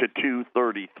 162 to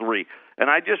 233. And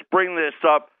I just bring this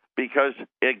up because,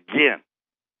 again,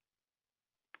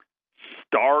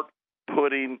 start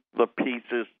putting the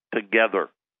pieces together.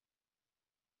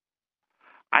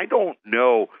 I don't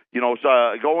know.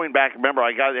 So going back, remember,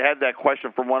 I had that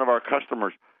question from one of our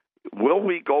customers. Will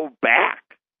we go back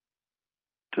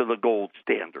to the gold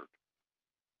standard?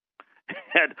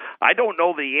 And I don't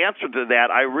know the answer to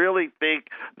that. I really think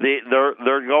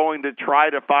they're going to try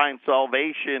to find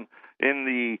salvation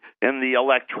in the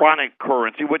electronic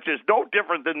currency, which is no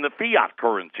different than the fiat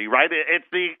currency, right? It's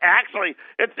the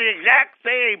exact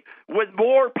same with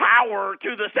more power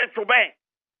to the central bank.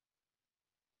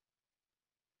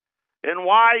 And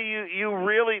why you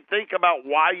really think about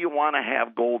why you want to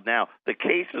have gold now. The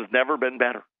case has never been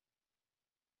better.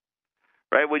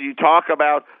 Right? When you talk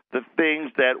about the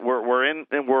things that we're in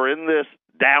this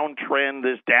downtrend,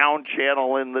 this down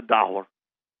channel in the dollar.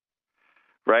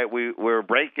 Right? We're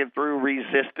breaking through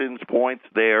resistance points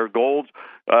there. Gold's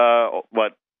 $30,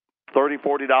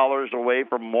 $40 away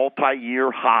from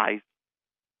multi-year highs.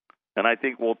 And I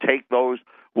think we'll take those.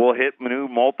 We'll hit new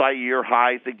multi-year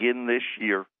highs again this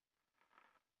year.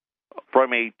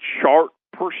 From a chart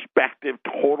perspective,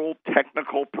 total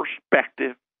technical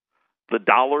perspective, the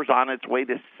dollar's on its way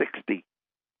to 60.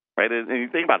 Right? And you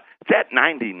think about it, it's at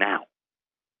 90 now.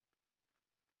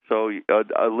 So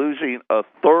losing a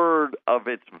third of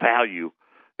its value.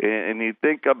 And you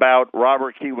think about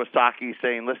Robert Kiyosaki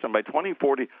saying, listen, by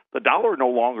 2040, the dollar no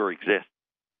longer exists.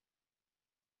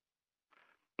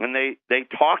 And they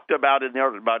talked about in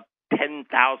there about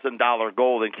 $10,000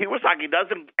 gold. And Kiyosaki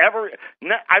doesn't ever,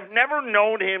 I've never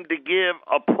known him to give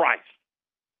a price.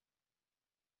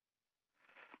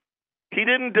 He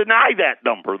didn't deny that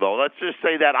number, though. Let's just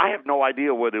say that. I have no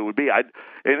idea what it would be. And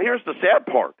here's the sad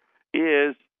part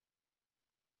is,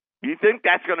 you think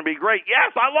that's going to be great.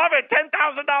 Yes, I love it.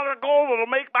 $10,000 gold, it'll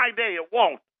make my day. It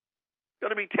won't. It's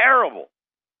going to be terrible.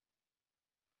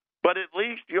 But at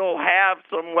least you'll have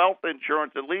some wealth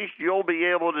insurance. At least you'll be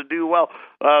able to do well.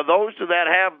 Those that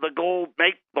have the gold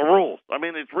make the rules. I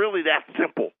mean, it's really that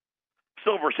simple.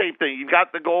 Silver, same thing. You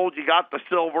got the gold, you got the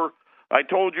silver. I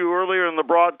told you earlier in the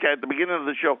broadcast, at the beginning of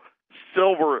the show,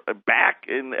 silver back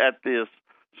at this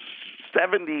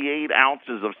 78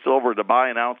 ounces of silver to buy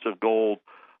an ounce of gold.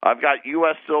 I've got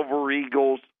U.S. Silver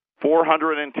Eagles,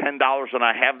 $410, and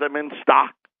I have them in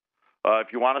stock.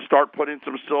 If you want to start putting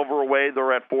some silver away,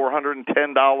 they're at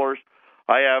 $410.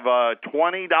 I have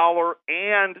 $20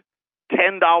 and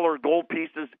 $10 gold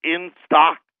pieces in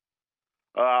stock.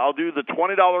 I'll do the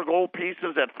 $20 gold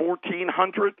pieces at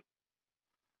 $1,400.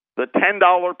 The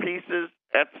 $10 pieces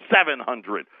at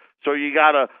 $700. So you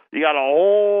got a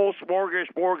whole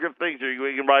smorgasbord of things here.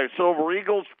 You can buy Silver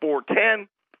Eagles for $10,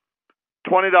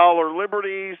 $20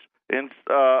 Liberties at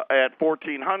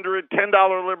 $1,400,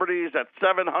 $10 Liberties at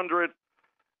 $700,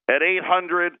 at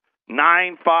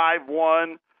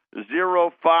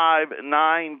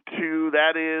 $800-951-0592.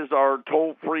 That is our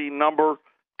toll-free number.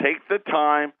 Take the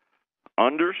time,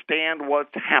 understand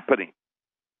what's happening.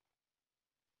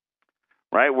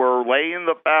 Right, we're laying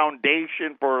the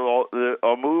foundation for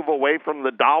a move away from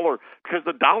the dollar because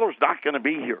the dollar's not going to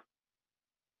be here.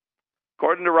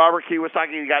 According to Robert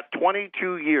Kiyosaki, you got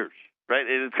 22 years, right?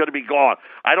 It's going to be gone.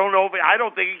 I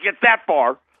don't think it gets that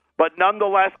far, but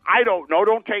nonetheless, I don't know.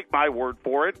 Don't take my word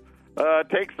for it.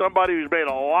 Take somebody who's made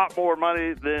a lot more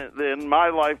money than my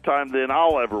lifetime than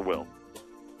I'll ever will.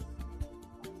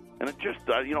 And it just,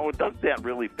 does that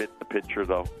really fit the picture,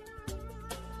 though?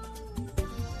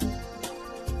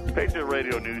 Patriot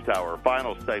Radio News Hour,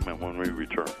 final segment when we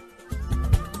return.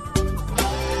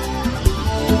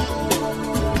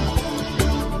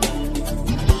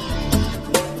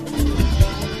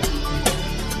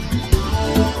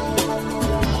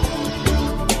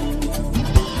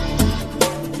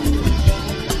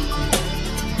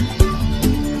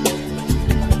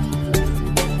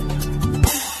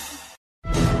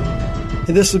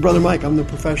 Hey, this is Brother Mike. I'm the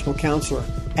professional counselor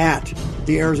at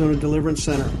the Arizona Deliverance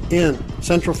Center in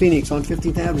Central Phoenix on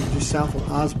 15th Avenue, just south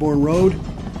of Osborne Road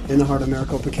in the heart of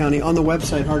Maricopa County. On the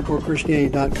website,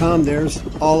 hardcorechristianity.com, there's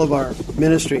all of our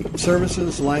ministry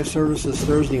services, live services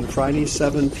Thursday and Friday,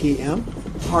 7 p.m.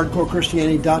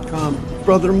 hardcorechristianity.com.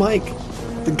 Brother Mike,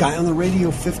 the guy on the radio,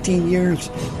 15 years,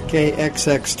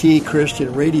 KXXT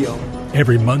Christian Radio.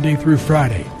 Every Monday through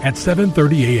Friday at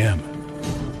 7:30 a.m.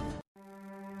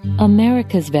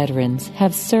 America's veterans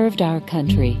have served our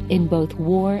country in both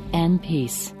war and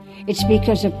peace. It's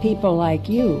because of people like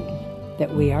you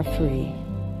that we are free.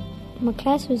 My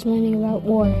class was learning about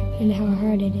war and how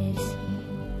hard it is.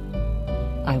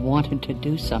 I wanted to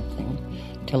do something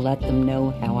to let them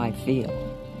know how I feel.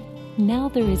 Now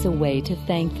there is a way to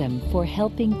thank them for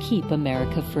helping keep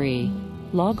America free.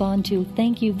 Log on to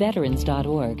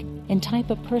thankyouveterans.org and type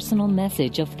a personal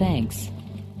message of thanks.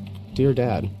 Dear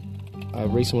Dad,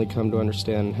 I've recently come to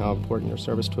understand how important your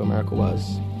service to America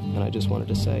was, and I just wanted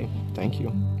to say thank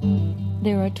you.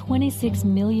 There are 26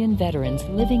 million veterans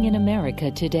living in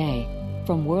America today,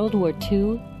 from World War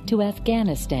II to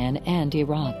Afghanistan and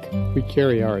Iraq. We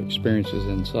carry our experiences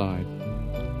inside.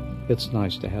 It's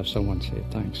nice to have someone say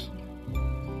thanks.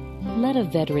 Let a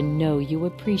veteran know you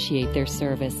appreciate their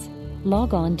service.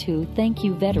 Log on to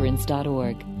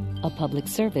thankyouveterans.org, a public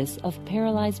service of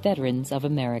Paralyzed Veterans of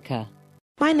America.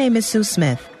 My name is Sue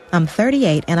Smith. I'm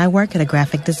 38 and I work at a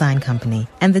graphic design company.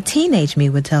 And the teenage me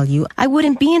would tell you, I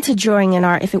wouldn't be into drawing and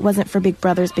art if it wasn't for Big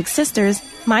Brothers Big Sisters.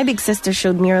 My big sister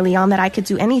showed me early on that I could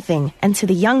do anything. And to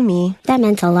the young me, that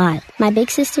meant a lot. My big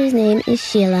sister's name is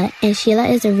Sheila, and Sheila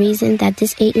is the reason that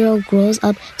this 8-year-old grows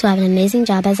up to have an amazing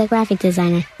job as a graphic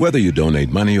designer. Whether you donate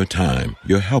money or time,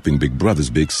 you're helping Big Brothers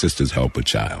Big Sisters help a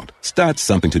child. Start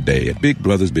something today at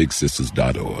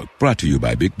BigBrothersBigSisters.org. Brought to you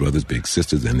by Big Brothers Big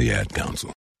Sisters and the Ad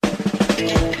Council.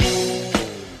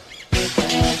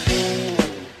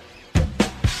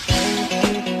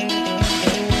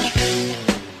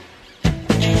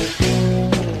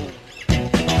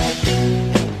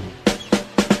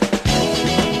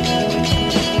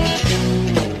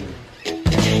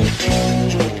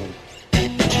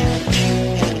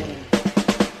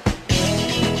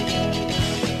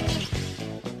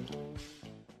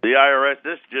 The IRS,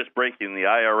 this is just breaking. The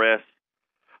IRS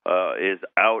is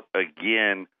out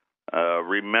again.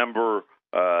 Remember,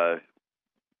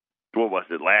 what was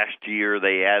it, last year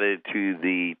they added to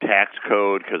the tax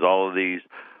code because all of these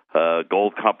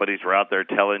gold companies were out there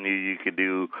telling you could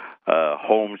do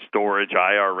home storage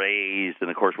IRAs, and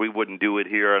of course we wouldn't do it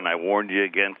here, and I warned you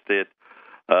against it.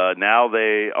 Now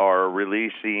they are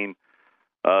releasing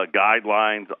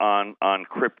guidelines on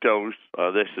cryptos.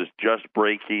 This is just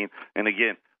breaking, and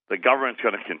again, the government's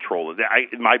going to control it.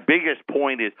 My biggest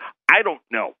point is I don't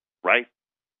know, right?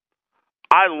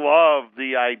 I love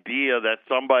the idea that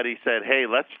somebody said, hey,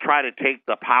 let's try to take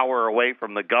the power away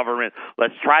from the government.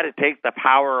 Let's try to take the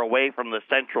power away from the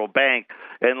central bank,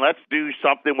 and let's do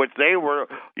something which they were,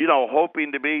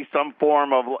 hoping to be some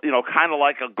form of, kind of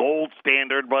like a gold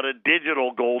standard, but a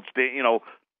digital gold standard,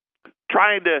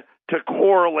 trying to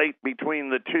correlate between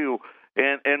the two.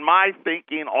 And my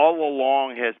thinking all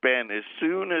along has been as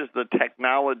soon as the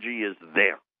technology is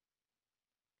there,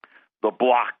 the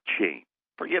blockchain,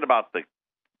 forget about the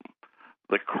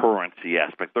currency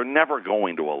aspect. They're never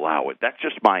going to allow it. That's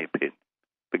just my opinion.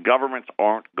 The governments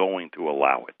aren't going to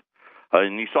allow it.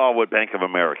 And you saw what Bank of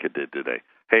America did today.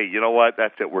 Hey, you know what?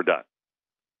 That's it. We're done.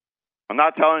 I'm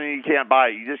not telling you can't buy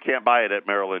it. You just can't buy it at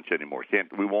Merrill Lynch anymore.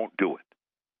 We won't do it.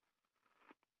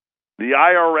 The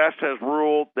IRS has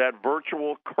ruled that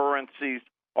virtual currencies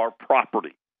are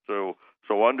property. So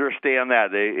understand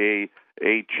that, a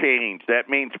change. That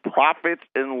means profits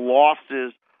and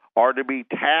losses are to be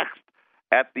taxed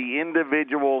at the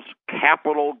individual's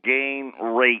capital gain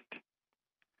rate,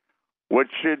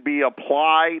 which should be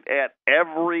applied at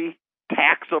every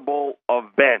taxable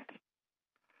event.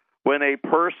 When a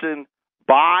person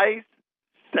buys,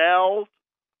 sells,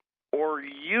 or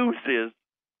uses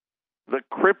the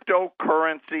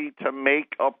cryptocurrency to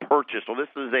make a purchase. So this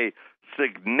is a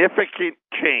significant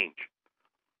change.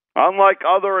 Unlike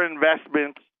other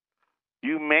investments,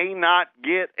 you may not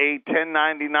get a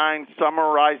 1099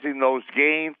 summarizing those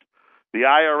gains. The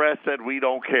IRS said, we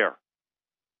don't care.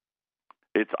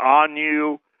 It's on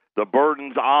you. The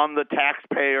burden's on the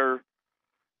taxpayer.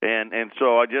 And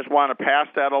so I just want to pass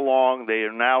that along. They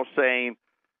are now saying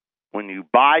when you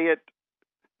buy it,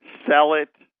 sell it,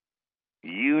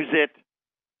 use it,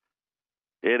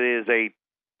 it is a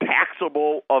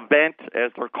taxable event,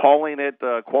 as they're calling it,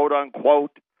 quote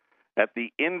unquote, at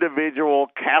the individual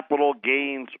capital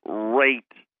gains rate.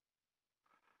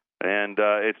 And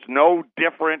it's no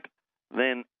different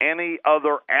than any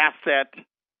other asset,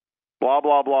 blah,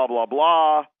 blah, blah, blah,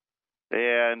 blah.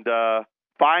 And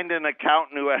find an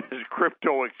accountant who has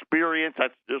crypto experience.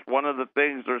 That's just one of the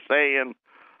things they're saying.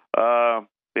 And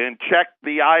check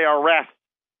the IRS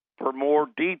for more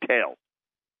details.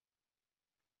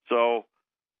 So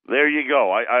there you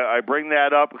go. I bring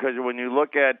that up because when you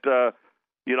look at,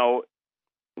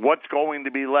 what's going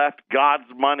to be left, God's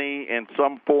money and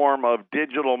some form of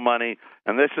digital money,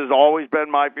 and this has always been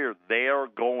my fear, they are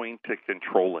going to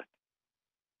control it.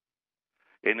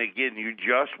 And again, you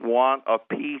just want a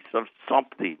piece of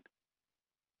something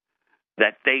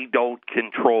that they don't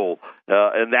control.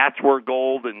 And that's where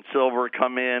gold and silver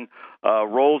come in.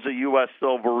 Rolls of U.S.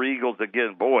 Silver Eagles,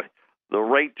 again, boy, the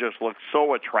rate just looks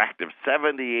so attractive.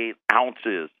 78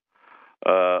 ounces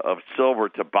of silver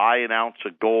to buy an ounce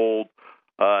of gold.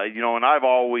 And I've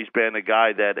always been a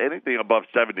guy that anything above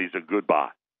 70 is a good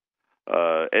buy.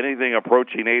 Anything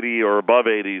approaching 80 or above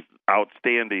 80 is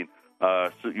outstanding.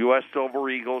 U.S. Silver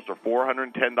Eagles are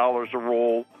 $410 a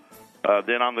roll.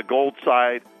 Then on the gold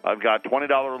side, I've got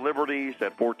 $20 Liberties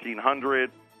at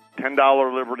 $1,400,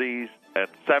 $10 Liberties at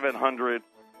 $700,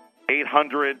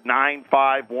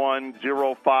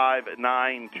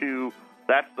 800-951-0592.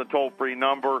 That's the toll-free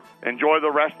number. Enjoy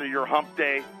the rest of your hump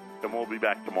day, and we'll be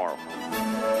back tomorrow.